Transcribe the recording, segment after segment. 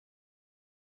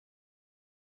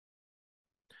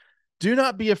Do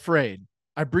not be afraid.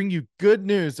 I bring you good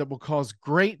news that will cause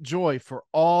great joy for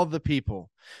all the people.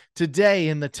 Today,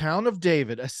 in the town of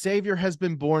David, a Savior has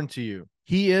been born to you.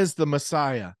 He is the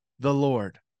Messiah, the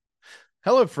Lord.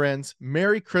 Hello, friends.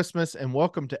 Merry Christmas and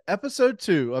welcome to episode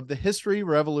 2 of the History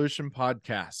Revolution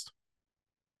podcast.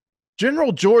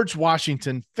 General George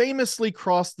Washington famously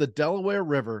crossed the Delaware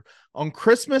River on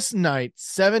Christmas night,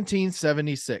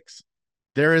 1776.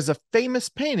 There is a famous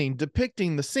painting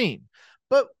depicting the scene.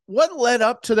 But what led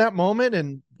up to that moment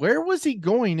and where was he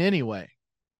going anyway?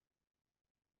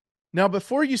 Now,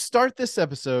 before you start this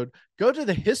episode, go to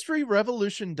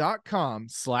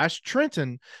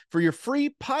thehistoryrevolution.com/Trenton for your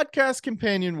free podcast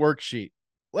companion worksheet.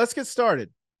 Let's get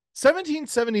started.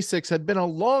 1776 had been a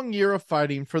long year of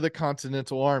fighting for the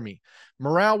Continental Army.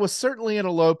 Morale was certainly at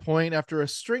a low point after a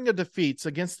string of defeats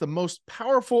against the most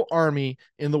powerful army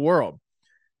in the world.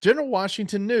 General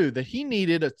Washington knew that he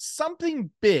needed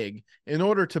something big in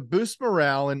order to boost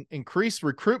morale and increase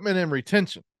recruitment and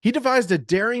retention. He devised a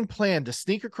daring plan to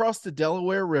sneak across the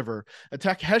Delaware River,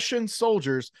 attack Hessian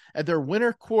soldiers at their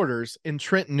winter quarters in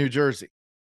Trenton, New Jersey.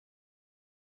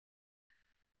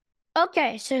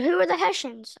 Okay, so who are the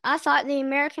Hessians? I thought the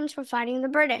Americans were fighting the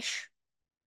British.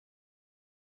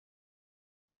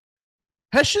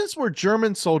 Hessians were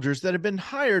German soldiers that had been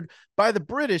hired by the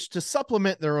British to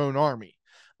supplement their own army.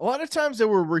 A lot of times they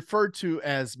were referred to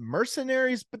as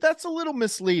mercenaries, but that's a little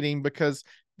misleading because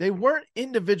they weren't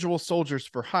individual soldiers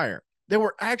for hire. They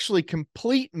were actually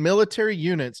complete military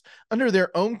units under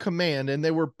their own command, and they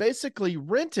were basically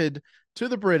rented to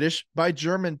the British by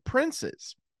German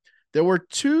princes. There were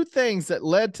two things that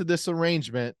led to this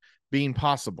arrangement being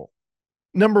possible.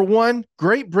 Number one,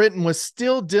 Great Britain was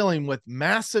still dealing with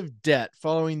massive debt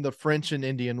following the French and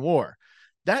Indian War.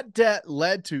 That debt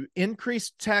led to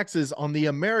increased taxes on the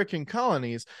American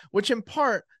colonies, which in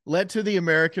part led to the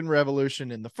American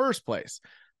Revolution in the first place.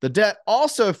 The debt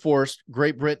also forced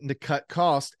Great Britain to cut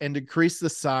costs and decrease the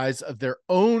size of their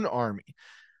own army.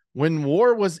 When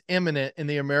war was imminent in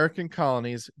the American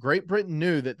colonies, Great Britain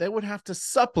knew that they would have to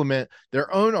supplement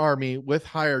their own army with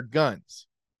hired guns.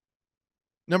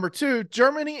 Number two,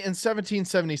 Germany in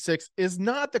 1776 is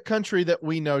not the country that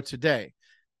we know today.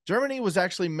 Germany was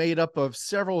actually made up of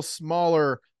several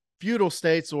smaller feudal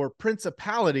states or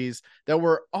principalities that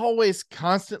were always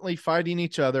constantly fighting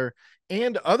each other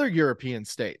and other European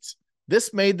states.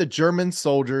 This made the German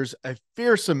soldiers a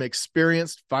fearsome,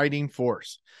 experienced fighting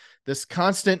force. This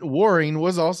constant warring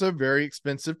was also very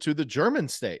expensive to the German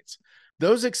states.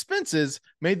 Those expenses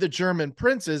made the German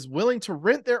princes willing to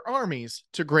rent their armies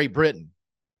to Great Britain.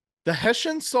 The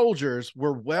Hessian soldiers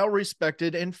were well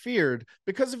respected and feared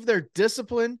because of their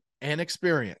discipline and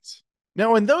experience.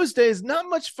 Now, in those days, not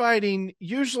much fighting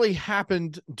usually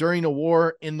happened during a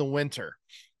war in the winter.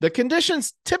 The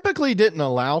conditions typically didn't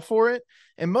allow for it,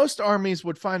 and most armies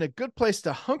would find a good place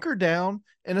to hunker down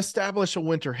and establish a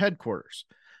winter headquarters.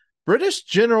 British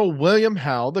General William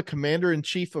Howe, the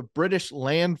commander-in-chief of British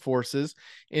land forces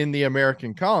in the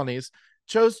American colonies,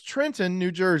 chose Trenton,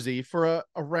 New Jersey for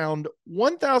around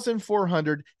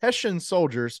 1,400 Hessian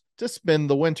soldiers to spend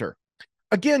the winter.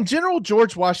 Again, General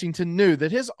George Washington knew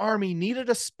that his army needed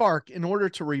a spark in order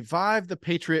to revive the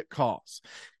Patriot cause.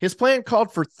 His plan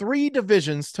called for 3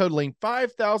 divisions totaling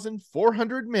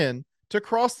 5,400 men to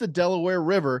cross the Delaware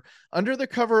River under the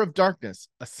cover of darkness,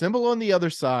 assemble on the other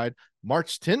side,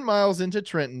 march 10 miles into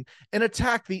Trenton, and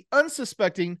attack the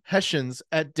unsuspecting Hessians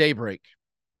at daybreak.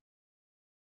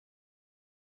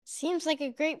 Seems like a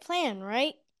great plan,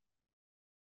 right?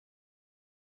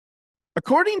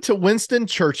 According to Winston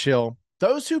Churchill,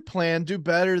 those who plan do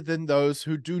better than those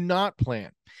who do not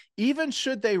plan, even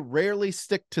should they rarely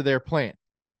stick to their plan.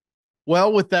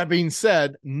 Well, with that being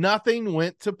said, nothing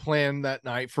went to plan that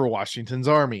night for Washington's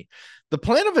army. The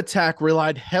plan of attack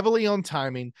relied heavily on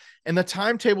timing, and the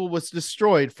timetable was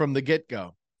destroyed from the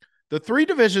get-go. The 3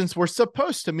 divisions were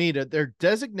supposed to meet at their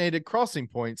designated crossing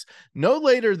points no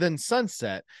later than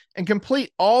sunset and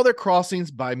complete all their crossings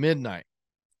by midnight.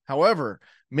 However,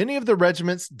 many of the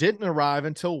regiments didn't arrive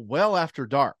until well after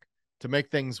dark. To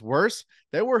make things worse,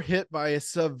 they were hit by a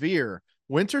severe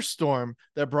winter storm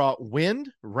that brought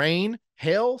wind, rain,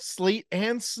 hail, sleet,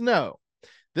 and snow.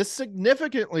 This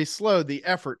significantly slowed the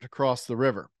effort to cross the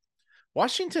river.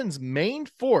 Washington's main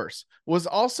force was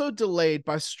also delayed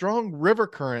by strong river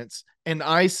currents and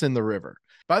ice in the river.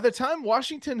 By the time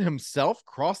Washington himself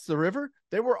crossed the river,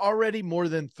 they were already more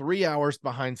than 3 hours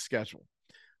behind schedule.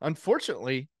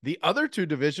 Unfortunately, the other 2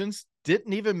 divisions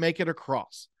didn't even make it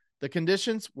across. The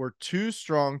conditions were too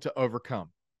strong to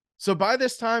overcome. So by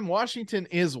this time, Washington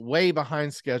is way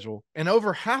behind schedule, and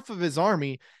over half of his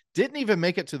army didn't even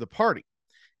make it to the party.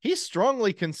 He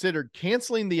strongly considered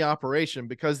canceling the operation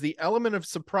because the element of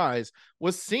surprise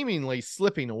was seemingly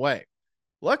slipping away.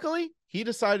 Luckily, he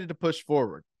decided to push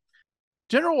forward.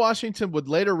 General Washington would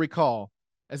later recall,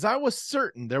 as I was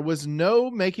certain there was no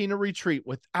making a retreat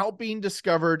without being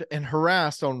discovered and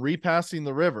harassed on repassing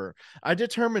the river, I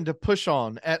determined to push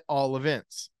on at all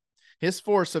events. His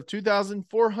force of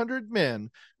 2,400 men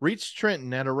reached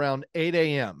Trenton at around 8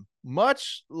 a.m.,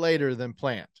 much later than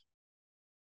planned.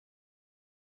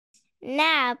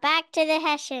 Now, back to the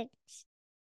Hessians.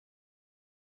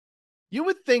 You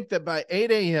would think that by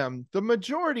 8 a.m., the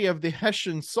majority of the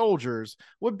Hessian soldiers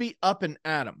would be up and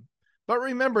at 'em. But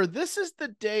remember, this is the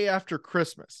day after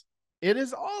Christmas. It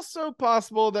is also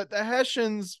possible that the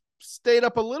Hessians stayed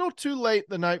up a little too late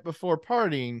the night before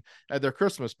partying at their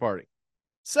Christmas party.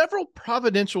 Several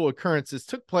providential occurrences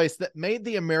took place that made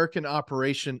the American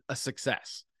operation a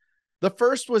success. The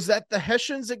first was that the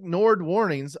Hessians ignored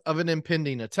warnings of an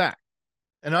impending attack.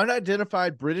 An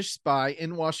unidentified British spy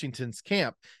in Washington's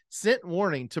camp sent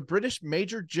warning to British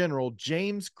Major General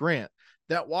James Grant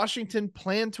that Washington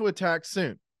planned to attack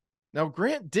soon. Now,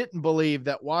 Grant didn't believe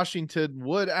that Washington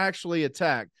would actually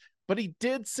attack, but he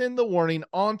did send the warning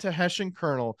on to Hessian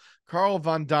Colonel Karl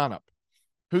von Donop,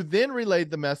 who then relayed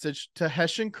the message to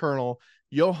Hessian Colonel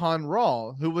Johann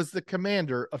Rall, who was the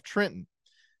commander of Trenton.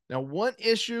 Now, one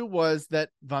issue was that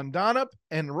von Donop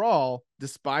and Rall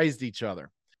despised each other.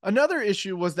 Another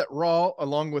issue was that Rall,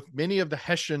 along with many of the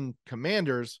Hessian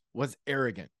commanders, was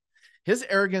arrogant. His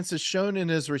arrogance is shown in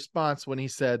his response when he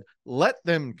said, "Let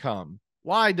them come.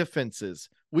 Why defenses?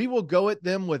 We will go at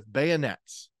them with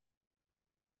bayonets."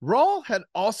 Rall had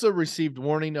also received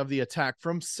warning of the attack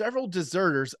from several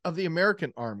deserters of the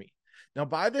American army. Now,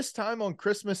 by this time on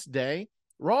Christmas Day,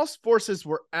 Rall's forces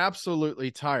were absolutely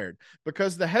tired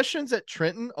because the Hessians at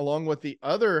Trenton, along with the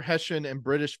other Hessian and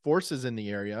British forces in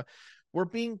the area, were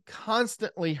being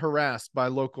constantly harassed by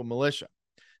local militia.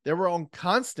 They were on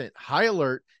constant high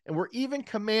alert and were even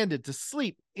commanded to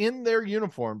sleep in their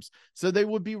uniforms so they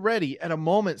would be ready at a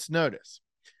moment's notice.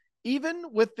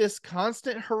 Even with this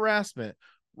constant harassment,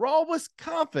 Rall was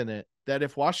confident that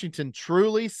if Washington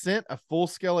truly sent a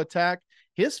full-scale attack,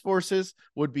 his forces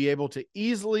would be able to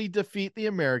easily defeat the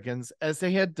Americans as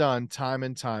they had done time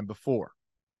and time before.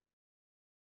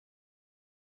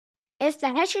 If the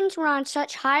Hessians were on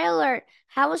such high alert,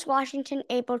 how was Washington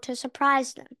able to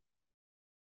surprise them?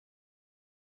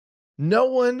 No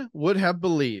one would have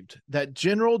believed that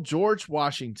General George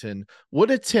Washington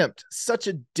would attempt such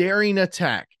a daring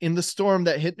attack in the storm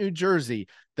that hit New Jersey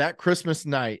that Christmas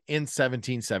night in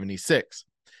 1776.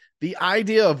 The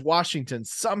idea of Washington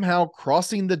somehow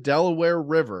crossing the Delaware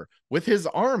River with his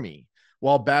army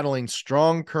while battling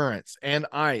strong currents and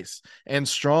ice and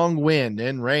strong wind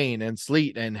and rain and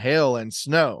sleet and hail and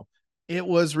snow, it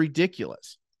was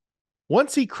ridiculous.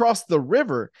 Once he crossed the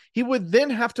river, he would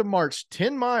then have to march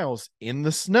 10 miles in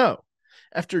the snow.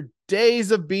 After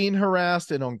days of being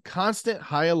harassed and on constant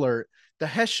high alert, the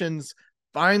Hessians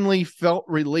finally felt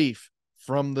relief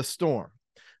from the storm.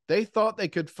 They thought they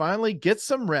could finally get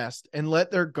some rest and let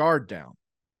their guard down.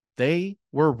 They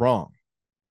were wrong.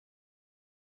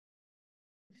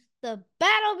 The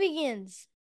battle begins.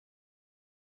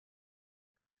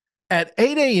 At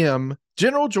 8 a.m.,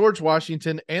 General George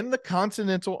Washington and the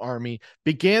Continental Army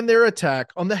began their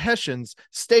attack on the Hessians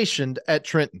stationed at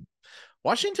Trenton.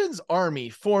 Washington's army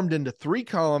formed into 3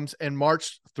 columns and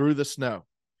marched through the snow.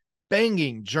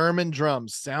 Banging German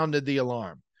drums sounded the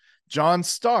alarm. John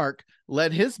Stark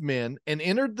led his men and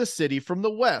entered the city from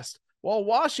the west, while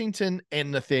Washington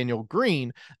and Nathanael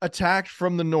Greene attacked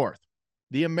from the north.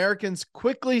 The Americans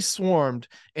quickly swarmed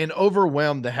and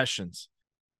overwhelmed the Hessians.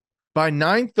 By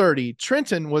 9:30,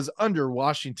 Trenton was under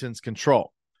Washington's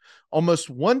control. Almost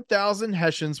 1,000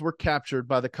 Hessians were captured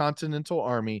by the Continental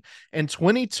Army, and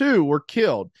 22 were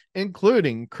killed,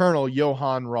 including Colonel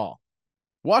Johann Rall.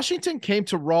 Washington came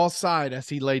to Rall's side as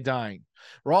he lay dying.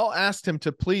 Rall asked him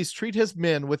to please treat his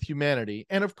men with humanity,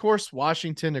 and of course,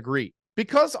 Washington agreed.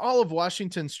 Because all of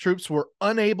Washington's troops were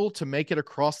unable to make it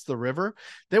across the river,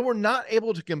 they were not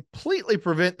able to completely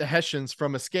prevent the Hessians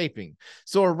from escaping,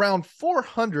 so around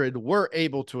 400 were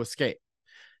able to escape.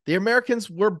 The Americans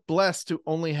were blessed to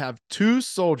only have 2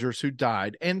 soldiers who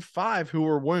died and 5 who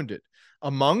were wounded.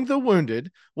 Among the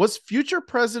wounded was future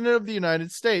President of the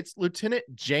United States, Lieutenant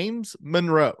James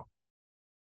Monroe.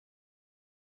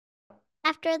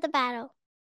 After the battle,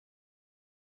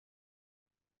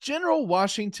 General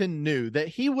Washington knew that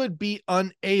he would be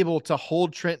unable to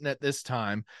hold Trenton at this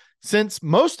time, since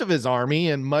most of his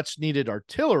army and much needed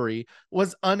artillery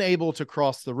was unable to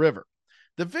cross the river.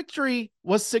 The victory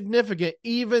was significant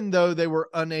even though they were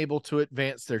unable to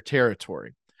advance their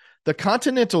territory. The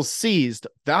Continentals seized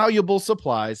valuable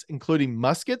supplies, including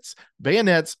muskets,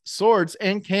 bayonets, swords,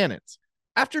 and cannons.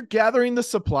 After gathering the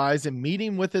supplies and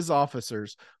meeting with his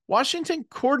officers, Washington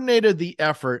coordinated the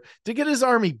effort to get his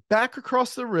army back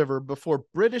across the river before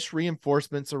British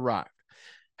reinforcements arrived.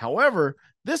 However,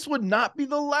 this would not be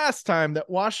the last time that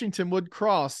Washington would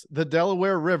cross the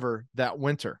Delaware River that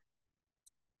winter.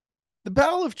 The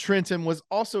Battle of Trenton was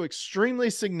also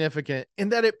extremely significant in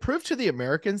that it proved to the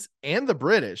Americans and the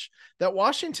British that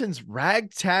Washington's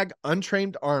ragtag,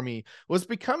 untrained army was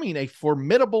becoming a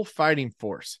formidable fighting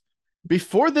force.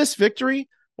 Before this victory,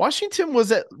 Washington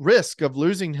was at risk of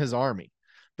losing his army.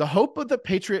 The hope of the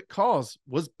Patriot cause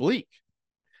was bleak.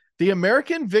 The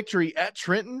American victory at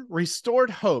Trenton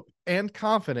restored hope and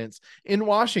confidence in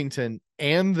Washington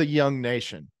and the young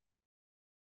nation.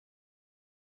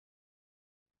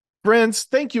 Friends,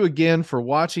 thank you again for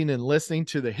watching and listening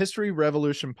to the History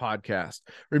Revolution podcast.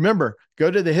 Remember,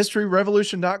 go to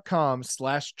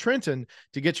thehistoryrevolution.com/Trenton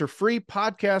to get your free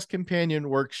podcast companion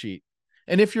worksheet.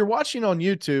 And if you're watching on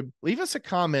YouTube, leave us a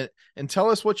comment and tell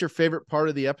us what your favorite part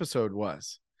of the episode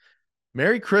was.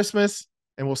 Merry Christmas,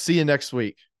 and we'll see you next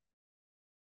week.